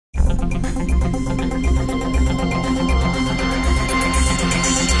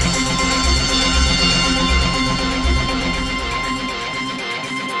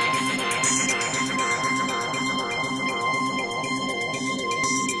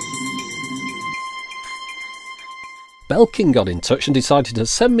Belkin got in touch and decided to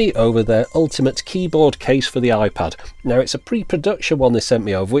send me over their ultimate keyboard case for the iPad. Now it's a pre-production one they sent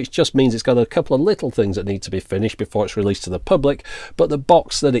me over, which just means it's got a couple of little things that need to be finished before it's released to the public, but the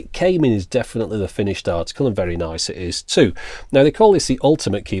box that it came in is definitely the finished article, and very nice it is too. Now they call this the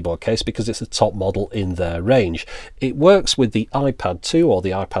ultimate keyboard case because it's the top model in their range. It works with the iPad 2 or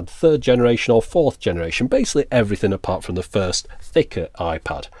the iPad 3rd generation or 4th generation, basically everything apart from the first thicker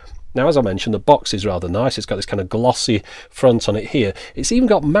iPad. Now, as I mentioned, the box is rather nice. It's got this kind of glossy front on it here. It's even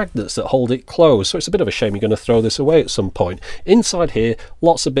got magnets that hold it closed, so it's a bit of a shame you're going to throw this away at some point. Inside here,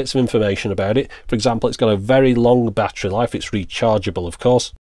 lots of bits of information about it. For example, it's got a very long battery life. It's rechargeable, of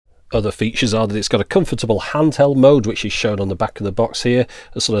course. Other features are that it's got a comfortable handheld mode, which is shown on the back of the box here,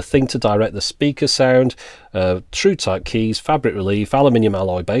 a sort of thing to direct the speaker sound, true type keys, fabric relief, aluminium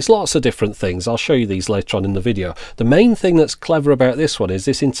alloy base, lots of different things. I'll show you these later on in the video. The main thing that's clever about this one is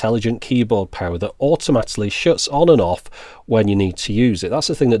this intelligent keyboard power that automatically shuts on and off when you need to use it. That's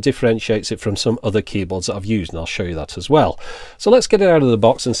the thing that differentiates it from some other keyboards that I've used, and I'll show you that as well. So let's get it out of the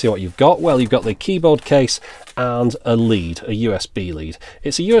box and see what you've got. Well, you've got the keyboard case and a lead, a USB lead.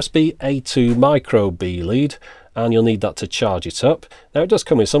 It's a USB A2 micro B lead, and you'll need that to charge it up. Now it does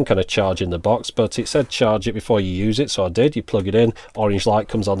come with some kind of charge in the box, but it said charge it before you use it, so I did. You plug it in, orange light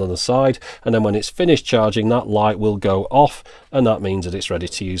comes on the side, and then when it's finished charging, that light will go off, and that means that it's ready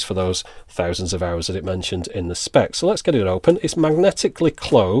to use for those thousands of hours that it mentioned in the spec. So let's get it open. It's magnetically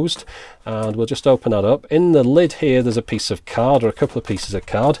closed, and we'll just open that up. In the lid here there's a piece of card, or a couple of pieces of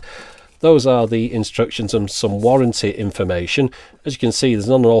card. Those are the instructions and some warranty information. As you can see, there's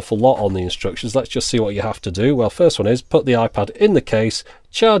not an awful lot on the instructions. Let's just see what you have to do. Well, first one is put the iPad in the case,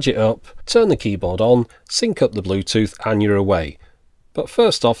 charge it up, turn the keyboard on, sync up the Bluetooth, and you're away. But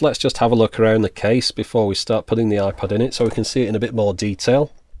first off, let's just have a look around the case before we start putting the iPad in it so we can see it in a bit more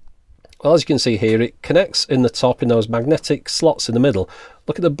detail. Well, as you can see here, it connects in the top in those magnetic slots in the middle.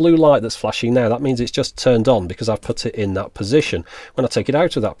 Look at the blue light that's flashing now. That means it's just turned on because I've put it in that position. When I take it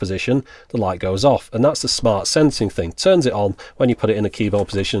out of that position, the light goes off, and that's the smart sensing thing. Turns it on when you put it in a keyboard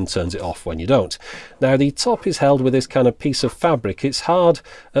position and turns it off when you don't. Now the top is held with this kind of piece of fabric. It's hard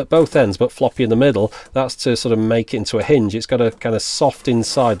at both ends but floppy in the middle. That's to sort of make it into a hinge. It's got a kind of soft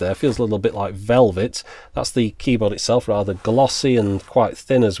inside there. Feels a little bit like velvet. That's the keyboard itself, rather glossy and quite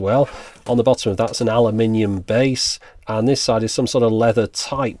thin as well. On the bottom of that's an aluminium base, and this side is some sort of leather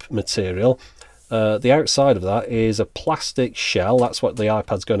type material. The outside of that is a plastic shell. That's what the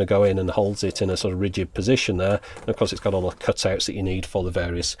iPad's going to go in and holds it in a sort of rigid position there. And of course it's got all the cutouts that you need for the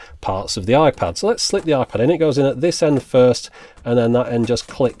various parts of the iPad. So let's slip the iPad in. It goes in at this end first, and then that end just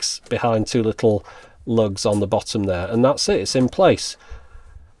clicks behind two little lugs on the bottom there, and that's it. It's in place.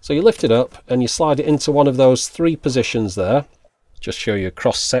 So you lift it up and you slide it into one of those three positions there. Just show you a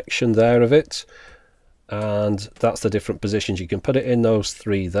cross section there of it, and that's the different positions. You can put it in those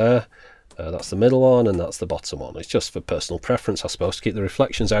three there. That's the middle one and that's the bottom one. It's just for personal preference, I suppose, to keep the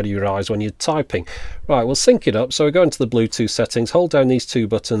reflections out of your eyes when you're typing. Right, we'll sync it up. So we go into the Bluetooth settings, hold down these two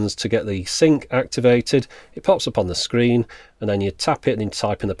buttons to get the sync activated. It pops up on the screen, and then you tap it and you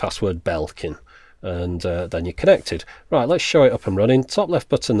type in the password Belkin. And then you're connected. Right, let's show it up and running. Top left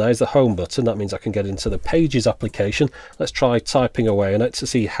button there is the home button. That means I can get into the Pages application. Let's try typing away on it to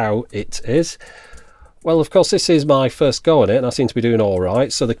see how it is. Well, of course, this is my first go at it, and I seem to be doing all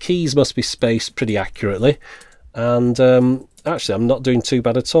right. So the keys must be spaced pretty accurately, and actually I'm not doing too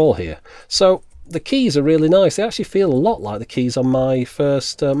bad at all here. So the keys are really nice. They actually feel a lot like the keys on my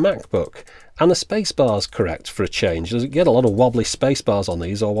first MacBook. And the spacebar's correct for a change. You get a lot of wobbly spacebars on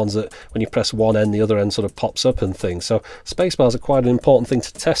these, or ones that when you press one end, the other end sort of pops up and things. So spacebars are quite an important thing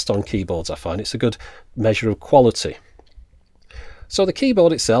to test on keyboards, I find. It's a good measure of quality. So the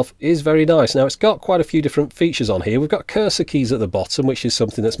keyboard itself is very nice. Now it's got quite a few different features on here. We've got cursor keys at the bottom, which is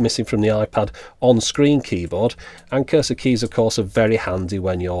something that's missing from the iPad on-screen keyboard. And cursor keys, of course, are very handy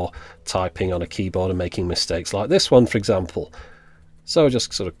when you're typing on a keyboard and making mistakes like this one, for example. So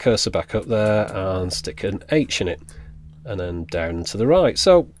just sort of cursor back up there and stick an H in it, and then down to the right.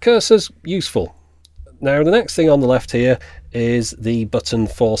 So cursors, useful. Now the next thing on the left here is the button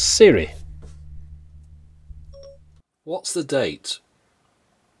for Siri. What's the date?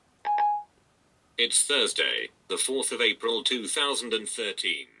 It's Thursday, the 4th of April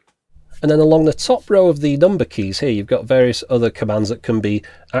 2013. And then along the top row of the number keys here, you've got various other commands that can be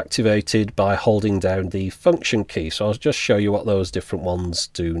activated by holding down the function key. So I'll just show you what those different ones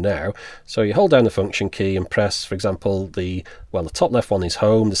do now. So you hold down the function key and press, for example, the top left one is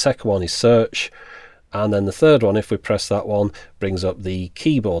home, the second one is search, And then the third one, if we press that one, brings up the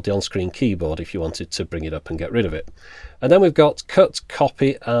keyboard, the on-screen keyboard, if you wanted to bring it up and get rid of it. And then we've got cut,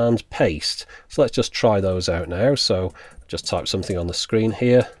 copy and paste. So let's just try those out now. So just type something on the screen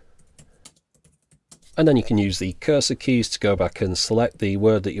here. And then you can use the cursor keys to go back and select the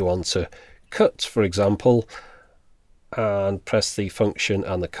word that you want to cut, for example, and press the function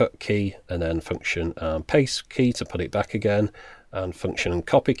and the cut key, and then function and paste key to put it back again, and function and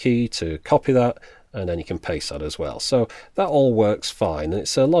copy key to copy that, and then you can paste that as well. So that all works fine, and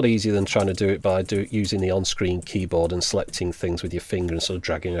it's a lot easier than trying to do it by using the on-screen keyboard and selecting things with your finger and sort of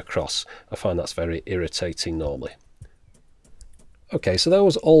dragging across. I find that's very irritating normally. Okay, so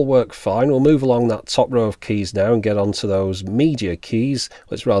those all work fine. We'll move along that top row of keys now and get onto those media keys.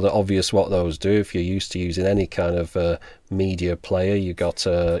 It's rather obvious what those do. If you're used to using any kind of media player, you got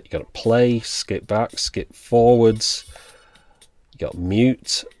to play, skip back, skip forwards, you got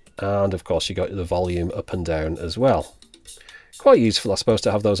mute, and of course you got the volume up and down as well. Quite useful, I suppose,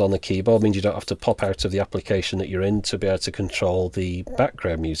 to have those on the keyboard. It means you don't have to pop out of the application that you're in to be able to control the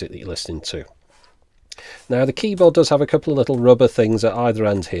background music that you're listening to. Now the keyboard does have a couple of little rubber things at either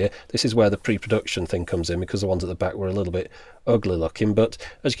end here. This is where the pre-production thing comes in, because the ones at the back were a little bit ugly looking, but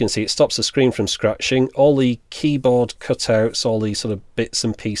as you can see it stops the screen from scratching. All the keyboard cutouts, all the sort of bits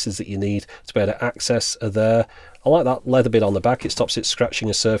and pieces that you need to be able to access are there. I like that leather bit on the back, it stops it scratching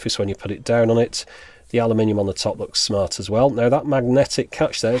a surface when you put it down on it. The aluminium on the top looks smart as well. Now that magnetic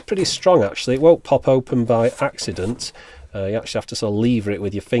catch there is pretty strong actually, it won't pop open by accident. You actually have to sort of lever it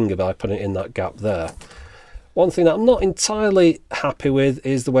with your finger by putting it in that gap there. One thing that I'm not entirely happy with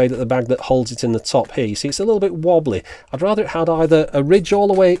is the way that the magnet holds it in the top here. You see, it's a little bit wobbly. I'd rather it had either a ridge all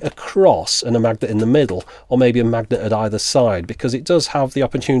the way across and a magnet in the middle, or maybe a magnet at either side, because it does have the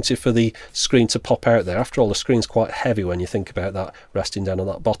opportunity for the screen to pop out there. After all, the screen's quite heavy when you think about that resting down on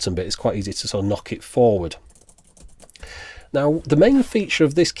that bottom bit. It's quite easy to sort of knock it forward. Now, the main feature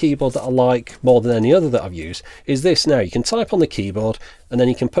of this keyboard that I like more than any other that I've used is this. Now, you can type on the keyboard and then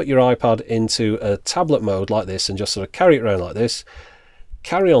you can put your iPad into a tablet mode like this and just sort of carry it around like this.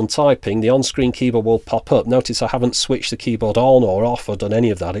 Carry on typing, the on-screen keyboard will pop up. Notice I haven't switched the keyboard on or off or done any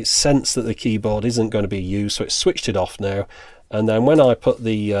of that. It's sensed that the keyboard isn't going to be used, so it's switched it off now. And then when I put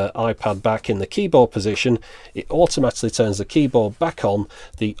the iPad back in the keyboard position, it automatically turns the keyboard back on,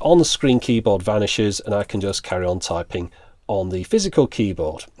 the on-screen keyboard vanishes, and I can just carry on typing on the physical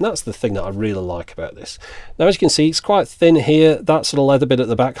keyboard. And that's the thing that I really like about this. Now, as you can see, it's quite thin here. That sort of leather bit at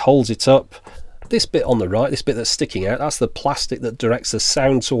the back holds it up. This bit on the right, this bit that's sticking out, that's the plastic that directs the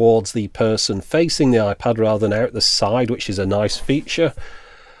sound towards the person facing the iPad rather than out the side, which is a nice feature.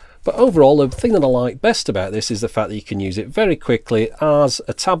 But overall, the thing that I like best about this is the fact that you can use it very quickly as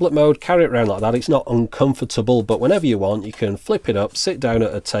a tablet mode, carry it around like that. It's not uncomfortable, but whenever you want, you can flip it up, sit down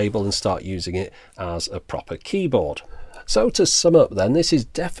at a table and start using it as a proper keyboard. So to sum up then, this is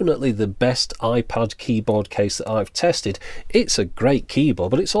definitely the best iPad keyboard case that I've tested. It's a great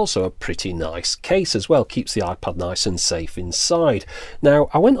keyboard, but it's also a pretty nice case as well. Keeps the iPad nice and safe inside. Now,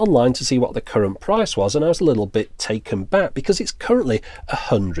 I went online to see what the current price was, and I was a little bit taken back because it's currently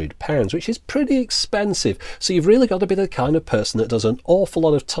 £100, which is pretty expensive. So you've really got to be the kind of person that does an awful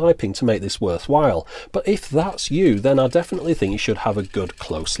lot of typing to make this worthwhile. But if that's you, then I definitely think you should have a good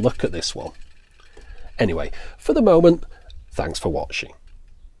close look at this one. Anyway, for the moment, thanks for watching.